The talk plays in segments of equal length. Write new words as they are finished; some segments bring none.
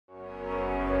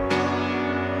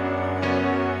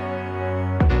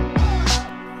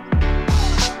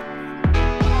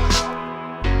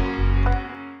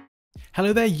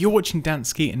Hello there, you're watching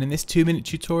Dansky, and in this 2-minute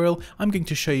tutorial I'm going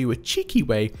to show you a cheeky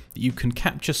way that you can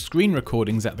capture screen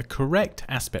recordings at the correct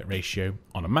aspect ratio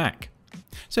on a Mac.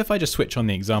 So if I just switch on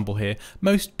the example here,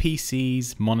 most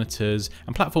PCs, monitors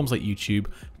and platforms like YouTube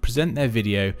present their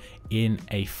video in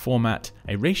a format,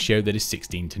 a ratio that is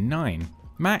 16:9.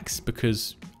 Macs,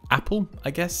 because Apple,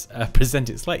 I guess, present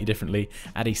it slightly differently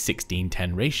at a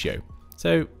 16:10 ratio.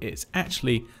 So it's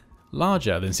actually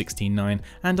larger than 16:9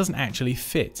 and doesn't actually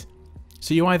fit.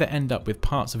 So you either end up with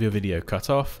parts of your video cut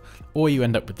off, or you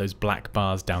end up with those black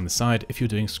bars down the side if you're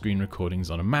doing screen recordings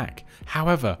on a Mac.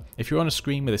 However, if you're on a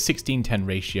screen with a 16:10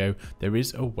 ratio, there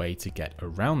is a way to get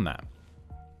around that.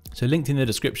 So linked in the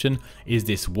description is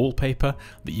this wallpaper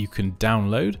that you can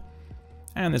download,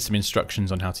 and there's some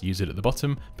instructions on how to use it at the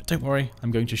bottom, but don't worry, I'm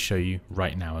going to show you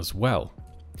right now as well.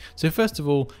 So first of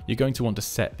all, you're going to want to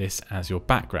set this as your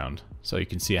background. So you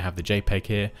can see I have the JPEG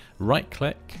here, right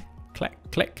click, click,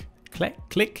 click,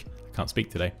 click, I can't speak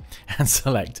today, and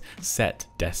select Set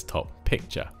Desktop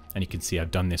Picture. And you can see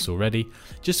I've done this already.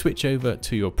 Just switch over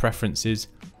to your preferences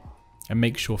and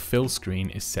make sure Fill Screen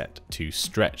is set to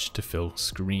Stretch to Fill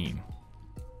Screen.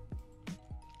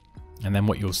 And then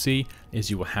what you'll see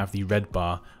is you will have the red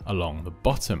bar along the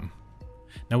bottom.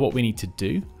 Now what we need to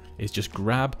do is just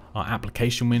grab our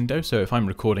application window. So if I'm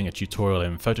recording a tutorial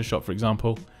in Photoshop, for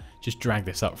example, just drag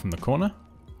this up from the corner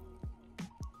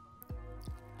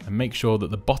and make sure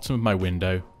that the bottom of my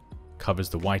window covers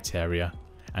the white area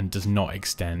and does not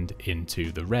extend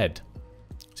into the red.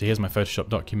 So here's my Photoshop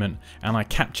document, and I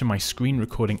capture my screen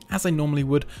recording as I normally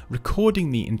would, recording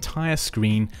the entire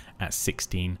screen at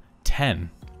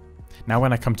 16:10. Now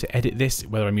when I come to edit this,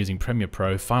 whether I'm using Premiere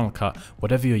Pro, Final Cut,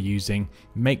 whatever you're using,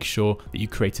 make sure that you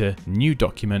create a new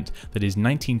document that is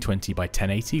 1920 by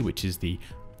 1080, which is the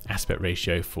aspect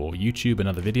ratio for YouTube and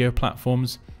other video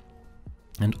platforms.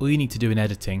 And all you need to do in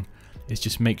editing is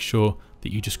just make sure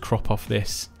that you just crop off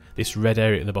this. This red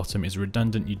area at the bottom is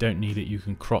redundant, you don't need it, you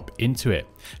can crop into it.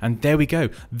 And there we go.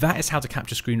 That is how to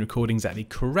capture screen recordings at the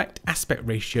correct aspect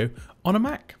ratio on a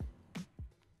Mac.